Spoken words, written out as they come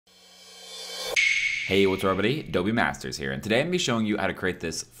Hey, what's up everybody? Adobe Masters here, and today I'm going to be showing you how to create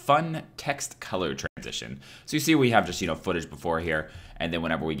this fun text color transition. So you see we have just, footage before here, and then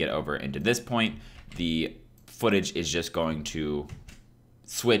whenever we get over into this point, the footage is just going to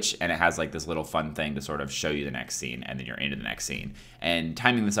switch, and it has like this little fun thing to sort of show you the next scene, and then you're into the next scene. And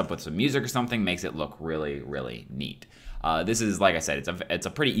timing this up with some music or something makes it look really, really neat. This is, like I said, it's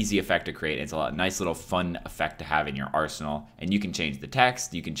a pretty easy effect to create. It's a nice little fun effect to have in your arsenal, and you can change the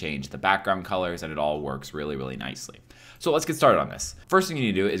text, you can change the background colors, and it all works really, really nicely. So let's get started on this. First thing you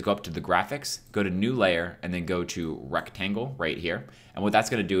need to do is go up to the graphics, go to new layer, and then go to rectangle right here. And what that's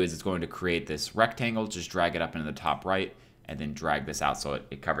going to do is it's going to create this rectangle, just drag it up into the top right, and then drag this out so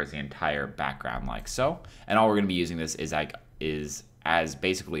it covers the entire background like so. And all we're going to be using this is as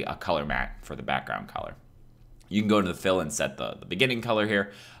basically a color mat for the background color. You can go to the fill and set the beginning color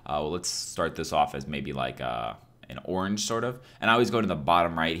here. Well, let's start this off as maybe like an orange sort of. And I always go to the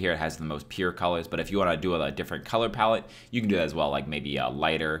bottom right here. It has the most pure colors. But if you want to do a different color palette, you can do that as well, like maybe a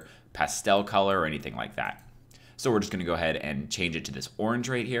lighter pastel color or anything like that. So we're just going to go ahead and change it to this orange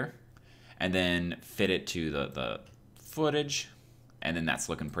right here. And then fit it to the footage. And then that's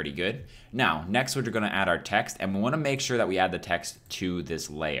looking pretty good. Now, next we're going to add our text, and we want to make sure that we add the text to this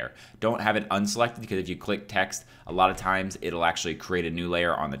layer. Don't have it unselected, because if you click text, a lot of times it'll actually create a new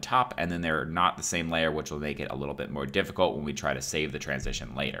layer on the top, and then they're not the same layer, which will make it a little bit more difficult when we try to save the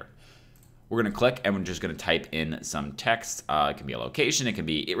transition later. We're going to click, and we're just going to type in some text. It can be a location, it can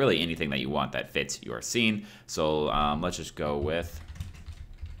be really anything that you want that fits your scene. So let's just go with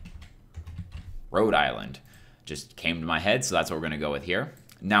Rhode Island. Just came to my head, so that's what we're going to go with here.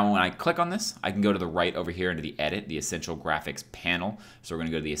 Now when I click on this, I can go to the right over here into the edit, the essential graphics panel. So we're going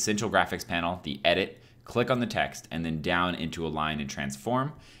to go to the essential graphics panel, the edit, click on the text, and then down into align and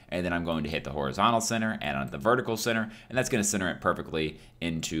transform. And then I'm going to hit the horizontal center and on the vertical center, and that's going to center it perfectly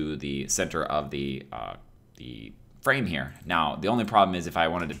into the center of the frame here. Now the only problem is if I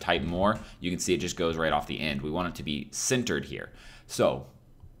wanted to type more, you can see it just goes right off the end. We want it to be centered here. So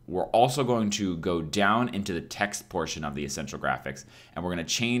we're also going to go down into the text portion of the essential graphics, and we're going to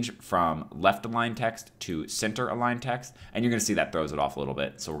change from left aligned text to center aligned text, and you're going to see that throws it off a little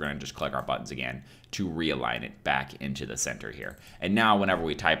bit. So we're going to just click our buttons again to realign it back into the center here. And now whenever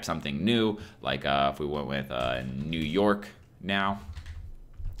we type something new, like if we went with New York now,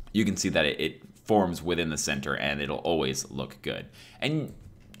 you can see that it forms within the center, and it'll always look good. And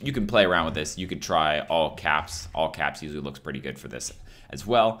you can play around with this. You could try all caps. All caps usually looks pretty good for this as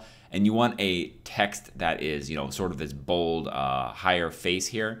well. And you want a text that is, sort of this bold, higher face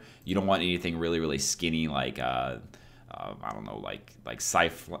here. You don't want anything really, really skinny like, I don't know, like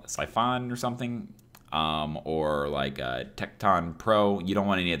Siphon or something, or like Tecton Pro. You don't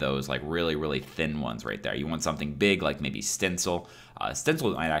want any of those like really, really thin ones right there. You want something big like maybe Stencil.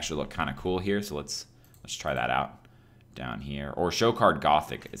 Stencil might actually look kind of cool here, so let's try that out down here. Or Show Card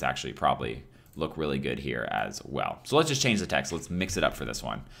Gothic is actually probably look really good here as well. So let's just change the text. Let's mix it up for this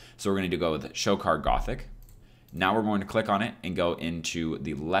one. So we're going to go with Show Card Gothic. Now we're going to click on it and go into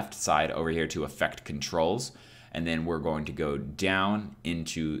the left side over here to Effect Controls. And then we're going to go down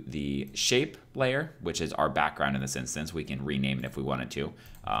into the shape layer, which is our background in this instance. We can rename it if we wanted to,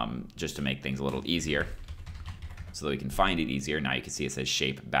 just to make things a little easier so that we can find it easier. Now you can see it says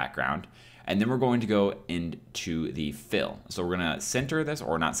shape background. And then we're going to go into the fill. So we're going to center this,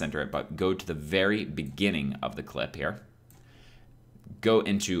 or not center it, but go to the very beginning of the clip here. Go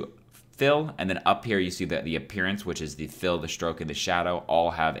into fill, and then up here you see that the appearance, which is the fill, the stroke, and the shadow,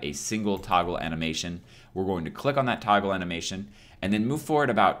 all have a single toggle animation. We're going to click on that toggle animation and then move forward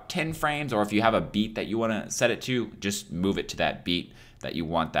about 10 frames, or if you have a beat that you want to set it to, just move it to that beat that you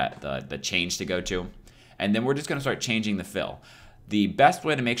want the change to go to. And then we're just going to start changing the fill. The best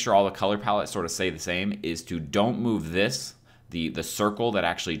way to make sure all the color palettes sort of stay the same is to don't move this, the circle that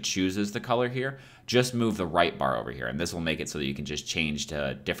actually chooses the color here. Just move the right bar over here, and this will make it so that you can just change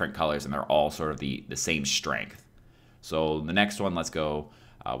to different colors, and they're all sort of the same strength. So the next one, let's go,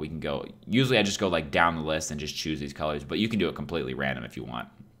 we can go, usually I just go like down the list and just choose these colors, but you can do it completely random if you want.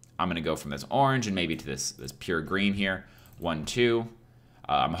 I'm going to go from this orange and maybe to this pure green here. 1, 2.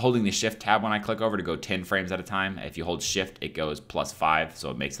 I'm holding the shift tab when I click over to go 10 frames at a time. If you hold shift, it goes +5, so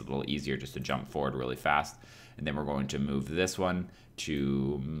it makes it a little easier just to jump forward really fast. And then we're going to move this one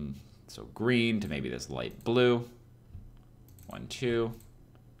to, so green to maybe this light blue. 1, 2.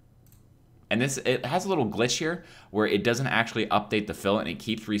 And it has a little glitch here where it doesn't actually update the fill, and it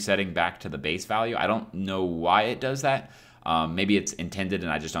keeps resetting back to the base value. I don't know why it does that. Maybe it's intended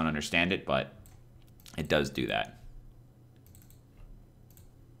and I just don't understand it, but it does do that.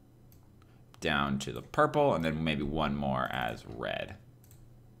 Down to the purple, and then maybe one more as red.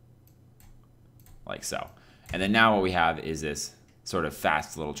 like so. And then now what we have is this sort of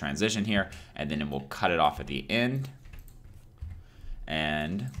fast little transition here, and then we'll cut it off at the end.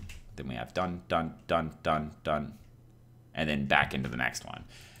 And then we have done, done, done, done, done, and then back into the next one.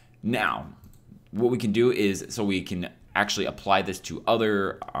 Now, what we can do is, so we can actually apply this to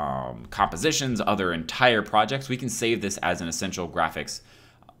other compositions, other entire projects. We can save this as an Essential Graphics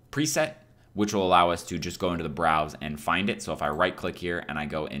preset, which will allow us to just go into the browse and find it. So if I right click here and I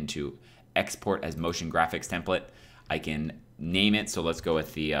go into export as motion graphics template, I can name it. So let's go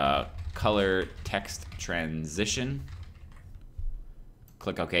with the color text transition.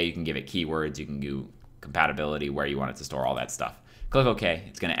 Click OK. You can give it keywords. You can do compatibility, where you want it to store, all that stuff. Click OK.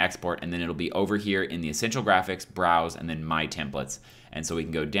 It's going to export, and then it'll be over here in the Essential Graphics, Browse, and then My Templates. And so we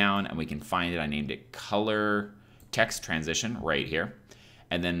can go down and we can find it. I named it Color Text Transition right here.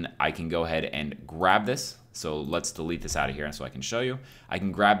 And then I can go ahead and grab this. So let's delete this out of here so I can show you. I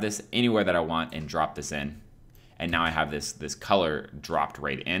can grab this anywhere that I want and drop this in. And now I have this color dropped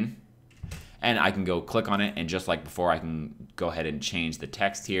right in. And I can go click on it, and just like before, I can go ahead and change the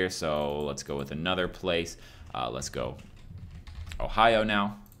text here. So let's go with another place. Let's go Ohio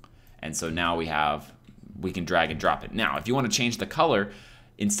now. And so now we can drag and drop it. Now, if you want to change the color,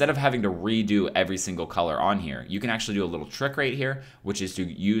 instead of having to redo every single color on here, you can actually do a little trick right here, which is to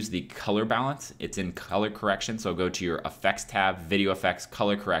use the color balance. It's in color correction. So go to your effects tab, video effects,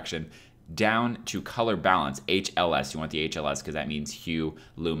 color correction, down to color balance, HLS. You want the HLS because that means hue,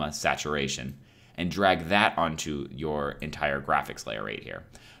 luma, saturation, and drag that onto your entire graphics layer right here.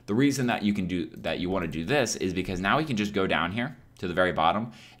 The reason that you want to do this is because now we can just go down here to the very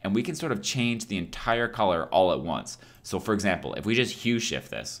bottom, and we can sort of change the entire color all at once. So for example, if we just hue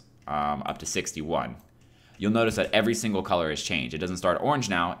shift this up to 61, you'll notice that every single color has changed. It doesn't start orange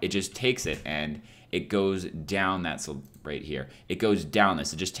now, it just takes it and it goes down that, so right here, it goes down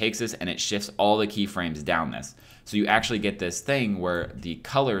this. It just takes this and it shifts all the keyframes down this. So you actually get this thing where the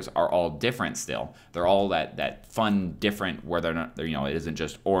colors are all different still. They're all that fun different, where they're not, you know, it isn't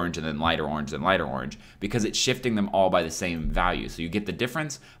just orange and then lighter orange and lighter orange, because it's shifting them all by the same value. So you get the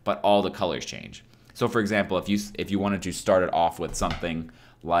difference, but all the colors change. So for example, if you wanted to start it off with something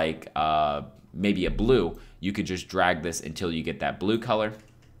like maybe a blue, you could just drag this until you get that blue color.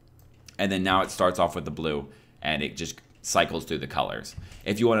 And then now it starts off with the blue and it just cycles through the colors.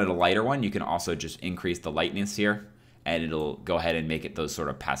 If you wanted a lighter one, you can also just increase the lightness here and it'll go ahead and make it those sort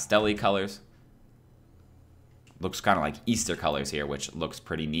of pastel-y colors. Looks kind of like Easter colors here, which looks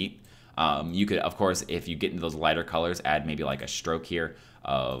pretty neat. You could, of course, if you get into those lighter colors, add maybe like a stroke here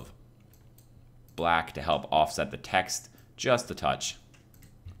of black to help offset the text just a touch.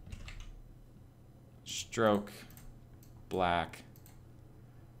 Stroke, black,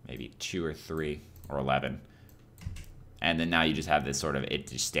 maybe 2 or 3 or 11. And then now you just have this sort of, it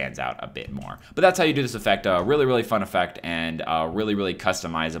just stands out a bit more. But that's how you do this effect. Really, really fun effect, and really, really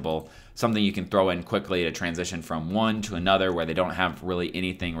customizable. Something you can throw in quickly to transition from one to another where they don't have really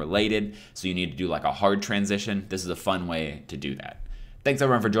anything related. So you need to do like a hard transition. This is a fun way to do that. Thanks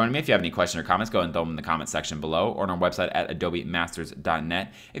everyone for joining me. If you have any questions or comments, go ahead and throw them in the comment section below or on our website at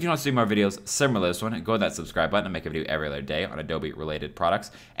adobemasters.net. If you want to see more videos similar to this one, go to that subscribe button and make a video every other day on Adobe related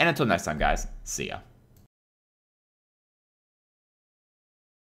products. And until next time, guys, see ya.